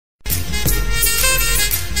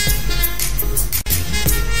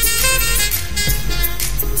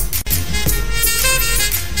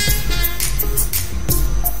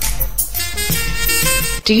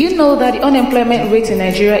Do you know that the unemployment rate in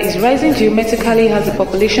Nigeria is rising geometrically as the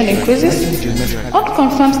population increases?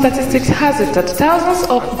 Unconfirmed statistics has it that thousands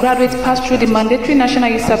of graduates pass through the mandatory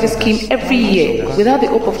National Youth Service Scheme every year without the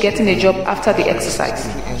hope of getting a job after the exercise.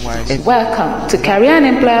 Welcome to Career and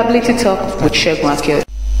Employability Talk with Segun Akiode.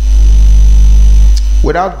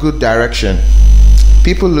 Without good direction,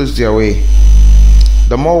 people lose their way.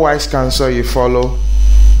 The more wise counsel you follow,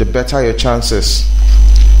 the better your chances.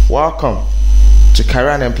 Welcome to Career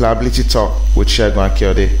and Employability Talk with Segun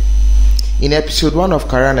Akiode. In episode 1 of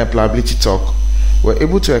Career and Employability Talk, we're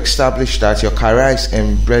able to establish that your career is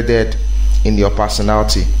embedded in your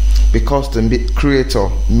personality because the creator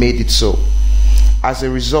made it so. As a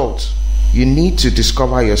result, you need to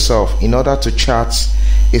discover yourself in order to chart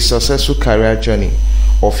a successful career journey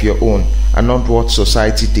of your own and not what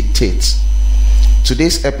society dictates.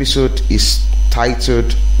 Today's episode is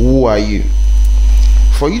titled, Who Are You?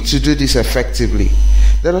 For you to do this effectively,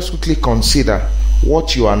 let us quickly consider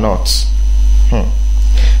what you are not.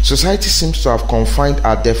 Society seems to have confined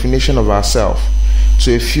our definition of ourselves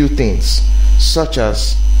to a few things, such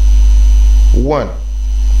as 1.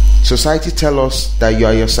 Society tells us that you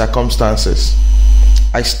are your circumstances.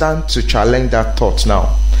 I stand to challenge that thought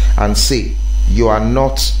now and say you are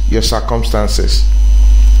not your circumstances.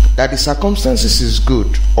 That the circumstances is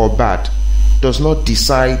good or bad does not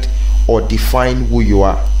decide or define who you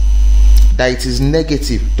are. That it is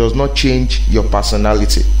negative does not change your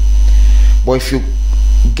personality. But if you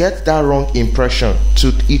get that wrong impression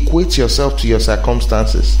to equate yourself to your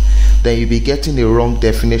circumstances, then you'll be getting a wrong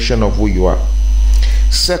definition of who you are.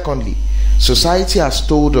 Secondly, society has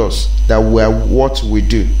told us that we are what we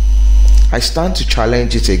do. I stand to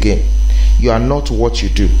challenge it again. You are not what you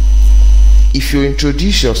do. If you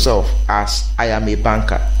introduce yourself as I am a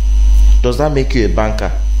banker, does that make you a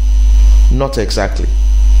banker? Not exactly.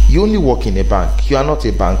 You only work in a bank. You are not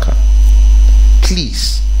a banker.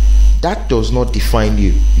 Please, that does not define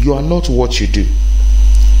you. You are not what you do.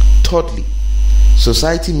 Thirdly,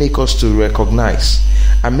 society makes us to recognize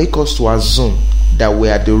and make us to assume that we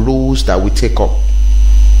are the roles that we take up.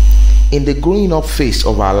 In the growing up phase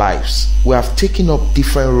of our lives, we have taken up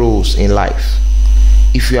different roles in life.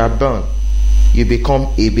 If you are born, you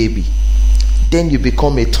become a baby. Then you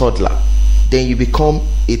become a toddler. Then you become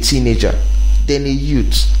a teenager. Then a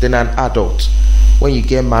youth. Then an adult. When you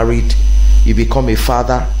get married, you become a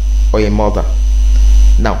father or a mother.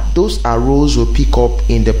 Now, those are roles we pick up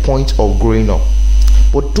in the point of growing up.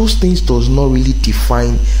 But those things does not really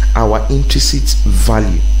define our intrinsic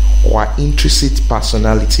value or our intrinsic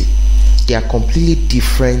personality. They are completely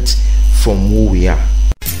different from who we are.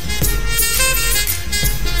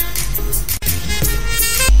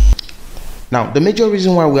 Now, the major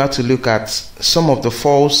reason why we have to look at some of the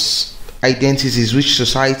false identities which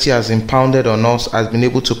society has impounded on us, has been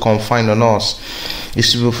able to confine on us,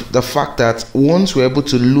 is the fact that once we're able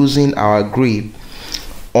to loosen our grip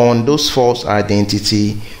on those false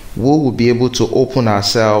identity, we will be able to open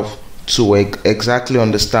ourselves to exactly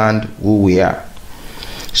understand who we are.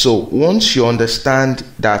 So once you understand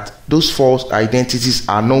that those false identities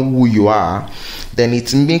are not who you are, then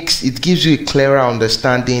it gives you a clearer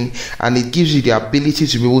understanding, and it gives you the ability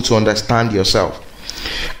to be able to understand yourself.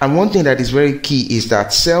 And one thing that is very key is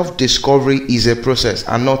that self-discovery is a process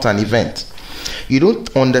and not an event. You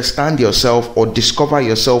don't understand yourself or discover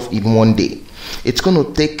yourself in one day. It's going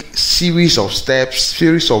to take series of steps,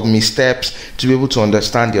 series of missteps to be able to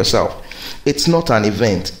understand yourself. It's not an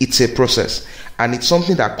event, it's a process. And it's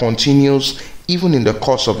something that continues even in the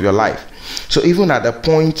course of your life. So even at the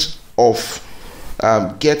point of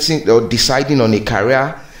getting or deciding on a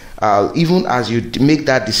career, even as you make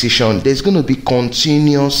that decision, there's going to be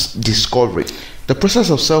continuous discovery. The process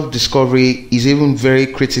of self-discovery is even very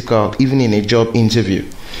critical, even in a job interview.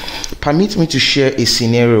 Permit me to share a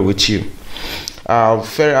scenario with you.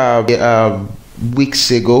 Weeks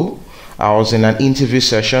ago, I was in an interview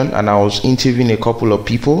session and I was interviewing a couple of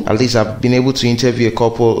people. At least I've been able to interview a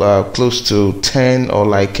couple close to 10 or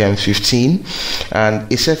 15.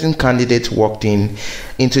 And a certain candidate walked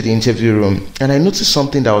into the interview room, and I noticed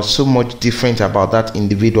something that was so much different about that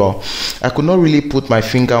individual. I could not really put my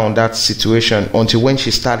finger on that situation until when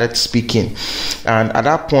she started speaking. And at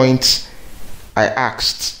that point, I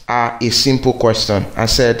asked her a simple question. I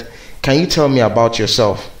said, "Can you tell me about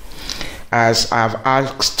yourself?" As I've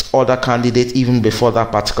asked other candidates even before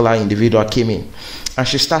that particular individual came in. And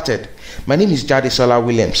she started, "My name is Jade Sola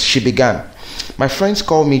Williams." She began, "My friends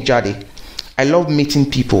call me Jade. I love meeting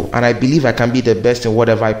people, and I believe I can be the best in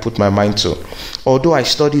whatever I put my mind to. Although I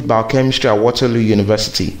studied biochemistry at Waterloo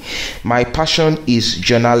University, my passion is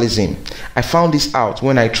journalism. I found this out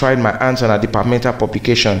when I tried my hands on a departmental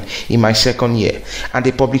publication in my second year, and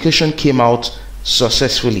the publication came out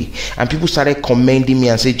successfully, and people started commending me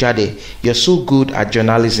and say, Jade, you're so good at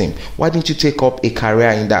journalism. Why didn't you take up a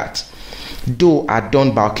career in that? Though I'd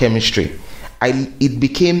done biochemistry, it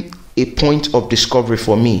became a point of discovery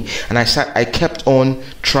for me, and I kept on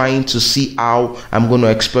trying to see how I'm going to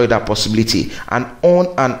explore that possibility, and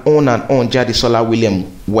on Jadesola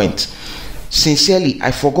William went. Sincerely,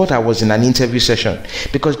 I forgot I was in an interview session,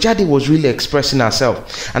 because Jade was really expressing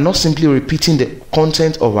herself and not simply repeating the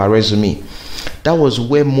content of her resume. That was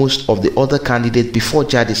where most of the other candidates before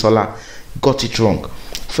Jadesola got it wrong.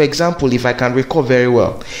 For example, if I can recall very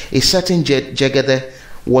well, a certain Jegede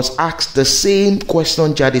was asked the same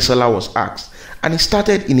question Jadesola was asked, and he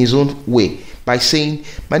started in his own way by saying,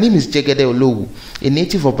 my name is Jegede Olowu, a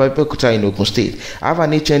native of Babekuta in Ogun State. I have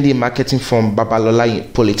an HND in marketing from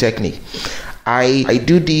Babalola Polytechnic. I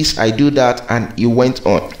do this, I do that, and he went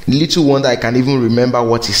on. Little wonder I can even remember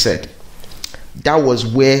what he said. That was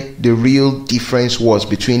where the real difference was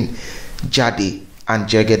between Jade and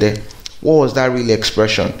Jegede. What was that real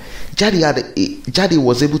expression? Jade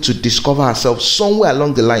was able to discover herself somewhere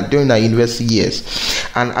along the line during her university years,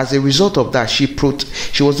 and as a result of that, she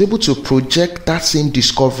was able to project that same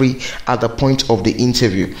discovery at the point of the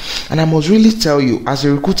interview. And I must really tell you, as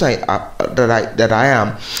a recruiter that I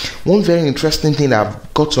am, one very interesting thing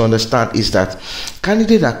I've got to understand is that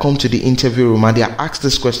candidates that come to the interview room and they are asked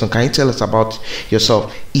this question, can you tell us about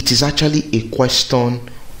yourself? It is actually a question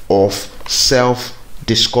of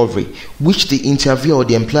self-discovery, which the interviewer or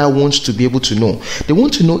the employer wants to be able to know. They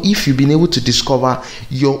want to know if you've been able to discover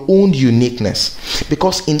your own uniqueness,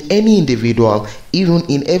 because in any individual, even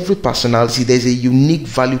in every personality, there's a unique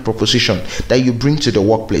value proposition that you bring to the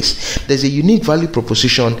workplace. There's a unique value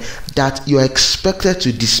proposition that you're expected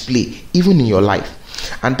to display even in your life,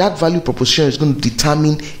 and that value proposition is going to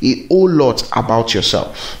determine a whole lot about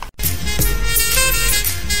yourself.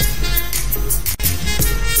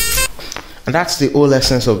 And that's the whole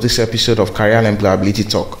essence of this episode of Career and Employability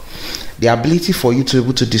Talk. The ability for you to be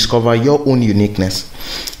able to discover your own uniqueness.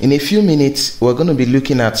 In a few minutes, we're going to be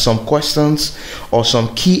looking at some questions or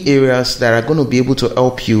some key areas that are going to be able to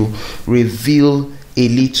help you reveal a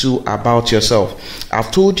little about yourself.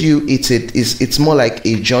 I've told you it's more like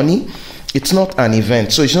a journey. It's not an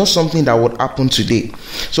event, so it's not something that would happen today.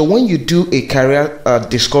 So when you do a career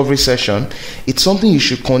discovery session, it's something you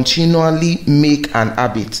should continually make an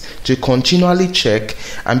habit to continually check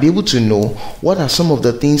and be able to know what are some of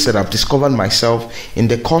the things that I've discovered myself in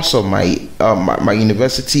the course of my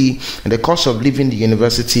university, in the course of leaving the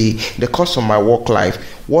university, in the course of my work life.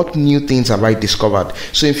 What new things have I discovered?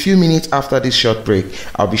 So in a few minutes after this short break,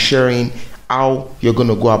 I'll be sharing how you're going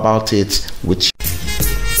to go about it with you.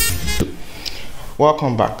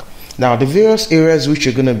 Welcome back. Now, the various areas which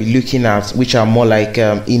you're going to be looking at, which are more like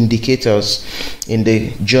indicators in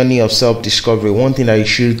the journey of self-discovery. One thing that you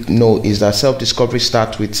should know is that self-discovery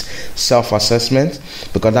starts with self-assessment,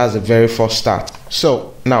 because that's the very first start.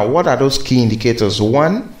 So now, what are those key indicators?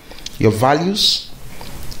 One, your values,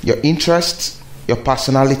 your interests, your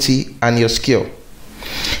personality, and your skill.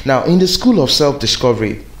 Now, in the school of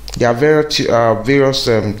self-discovery, there are various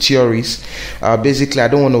theories. Basically, I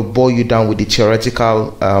don't want to bore you down with the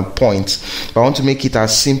theoretical points, but I want to make it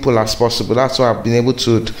as simple as possible. That's why I've been able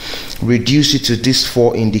to reduce it to these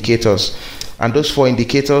 4 indicators. And those 4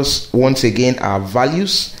 indicators, once again, are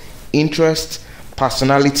values, interest,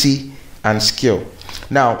 personality, and skill.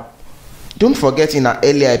 Now, don't forget, in our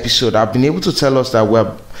earlier episode, I've been able to tell us that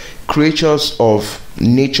we're creatures of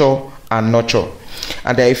nature and nurture.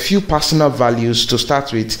 And there are a few personal values to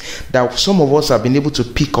start with that some of us have been able to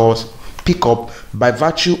pick up by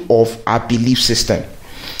virtue of our belief system.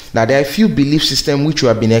 Now, there are a few belief systems which we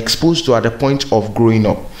have been exposed to at the point of growing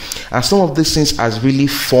up, and some of these things has really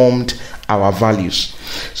formed our values.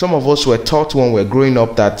 Some of us were taught when we were growing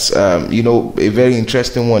up that a very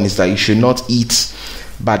interesting one is that you should not eat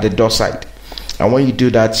by the doorstep, and when you do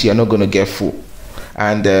that, you're not going to get full.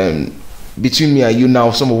 And between me and you now,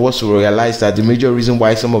 some of us will realize that the major reason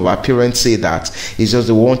why some of our parents say that is just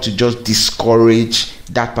they want to just discourage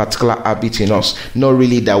that particular habit in us. Not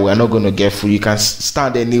really that we are not going to get food. You can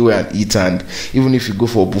stand anywhere and eat, and even if you go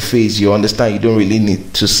for buffets, you understand you don't really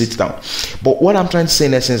need to sit down. But what I'm trying to say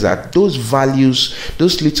in essence is that those values,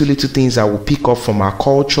 those little things that we pick up from our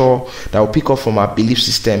culture, that we pick up from our belief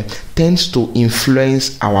system, tends to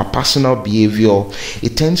influence our personal behavior.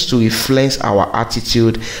 It tends to influence our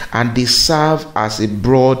attitude, and they serve as a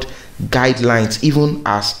broad guidelines, even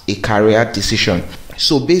as a career decision.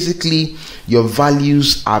 So basically, your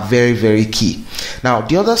values are very, very key. Now,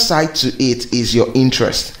 the other side to it is your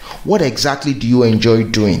interest. What exactly do you enjoy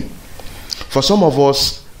doing? For some of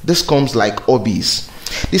us, this comes like hobbies.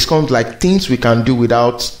 This comes like things we can do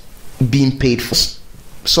without being paid for.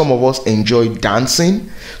 Some of us enjoy dancing.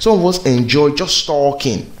 Some of us enjoy just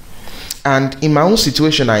talking. And in my own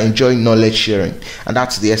situation, I enjoy knowledge sharing. And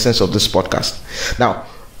that's the essence of this podcast. Now,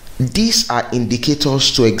 these are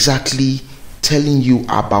indicators to exactly telling you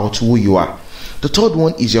about who you are. The third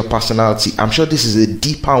one is your personality. I'm sure this is a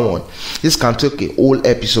deeper one. This can take a whole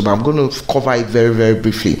episode, but I'm going to cover it very, very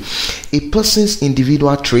briefly. A person's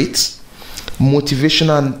individual traits,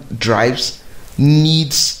 motivational drives,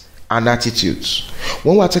 needs, and attitudes.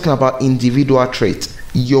 When we're talking about individual traits,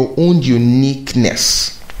 your own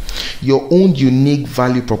uniqueness, your own unique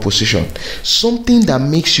value proposition, something that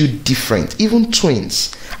makes you different. Even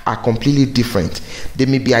twins are completely different. They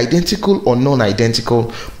may be identical or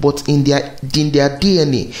non-identical, but in their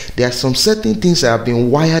DNA, there are some certain things that have been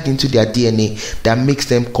wired into their DNA that makes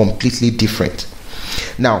them completely different.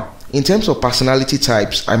 Now, in terms of personality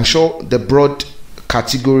types, I'm sure the broad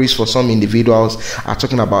categories for some individuals are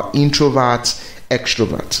talking about introverts,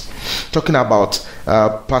 extroverts. Talking about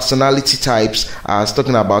personality types,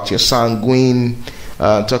 talking about your sanguine,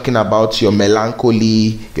 talking about your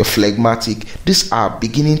melancholy, your phlegmatic. These are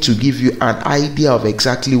beginning to give you an idea of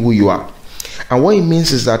exactly who you are. And what it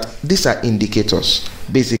means is that these are indicators,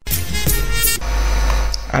 basically.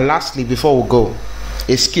 And lastly, before we go,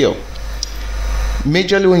 a skill.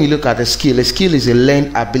 Majorly, when you look at a skill is a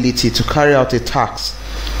learned ability to carry out a task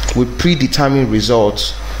with predetermined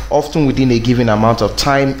results, often within a given amount of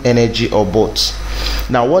time, energy, or both.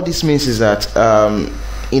 Now, what this means is that,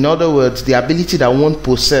 in other words, the ability that one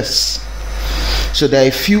possesses. So there are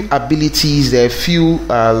a few abilities, there are a few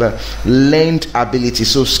learned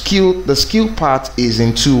abilities. So the skill part is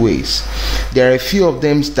in two ways. There are a few of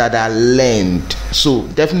them that are learned. So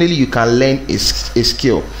definitely you can learn a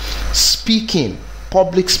skill. Speaking,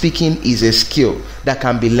 public speaking is a skill that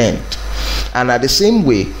can be learned. And at the same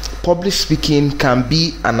way, public speaking can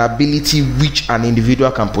be an ability which an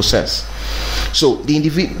individual can possess. So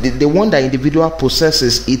the one that individual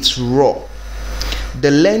possesses, it's raw.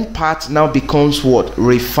 The learned part now becomes what?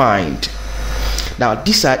 Refined. Now,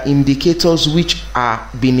 these are indicators which are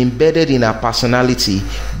being embedded in our personality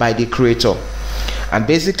by the creator. And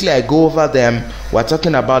basically, I go over them. We're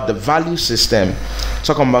talking about the value system,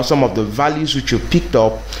 talking about some of the values which you picked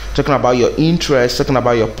up, talking about your interests, talking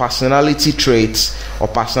about your personality traits or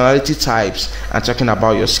personality types, and talking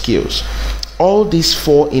about your skills. All these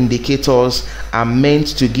four indicators are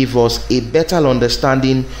meant to give us a better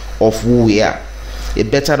understanding of who we are, a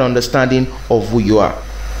better understanding of who you are.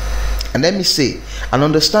 And let me say, an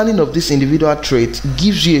understanding of this individual trait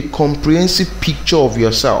gives you a comprehensive picture of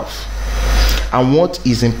yourself and what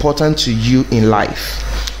is important to you in life,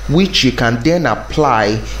 which you can then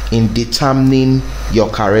apply in determining your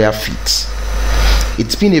career fit.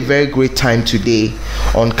 It's been a very great time today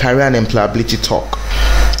on Career and Employability Talk.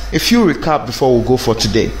 A few recap before we go for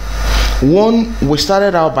today. One, we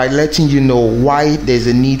started out by letting you know why there's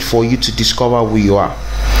a need for you to discover who you are.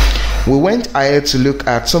 We went ahead to look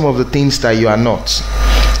at some of the things that you are not.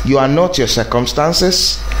 You are not your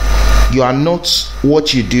circumstances, you are not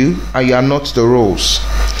what you do, and you are not the roles.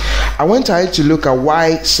 I went ahead to look at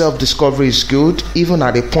why self-discovery is good, even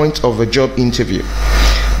at the point of a job interview.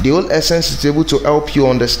 The whole essence is able to help you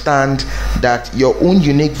understand that your own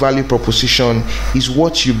unique value proposition is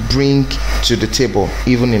what you bring to the table,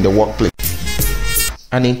 even in the workplace.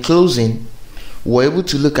 And in closing, we're able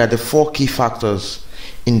to look at the four key factors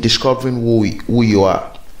in discovering who you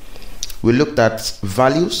are. We looked at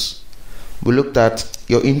values, we looked at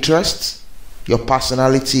your interests, your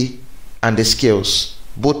personality, and the skills,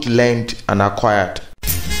 both learned and acquired.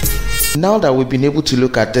 Now that we've been able to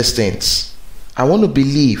look at these things, I want to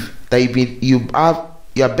believe that you are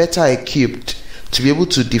better equipped to be able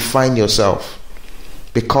to define yourself,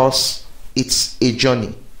 because it's a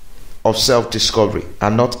journey of self-discovery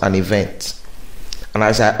and not an event. And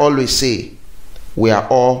as I always say, we are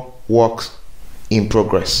all works in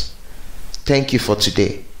progress. Thank you for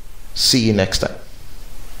today. See you next time.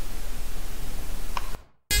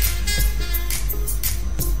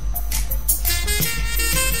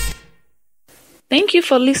 Thank you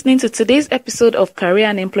for listening to today's episode of Career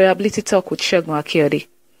and Employability Talk with Segun Akiode.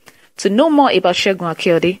 To know more about Segun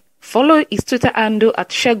Akiode, follow his Twitter handle at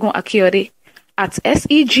Segun Akiode, at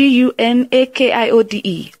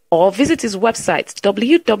SEGUNAKIODE, or visit his website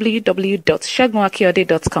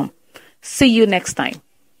www.segunakiode.com. See you next time.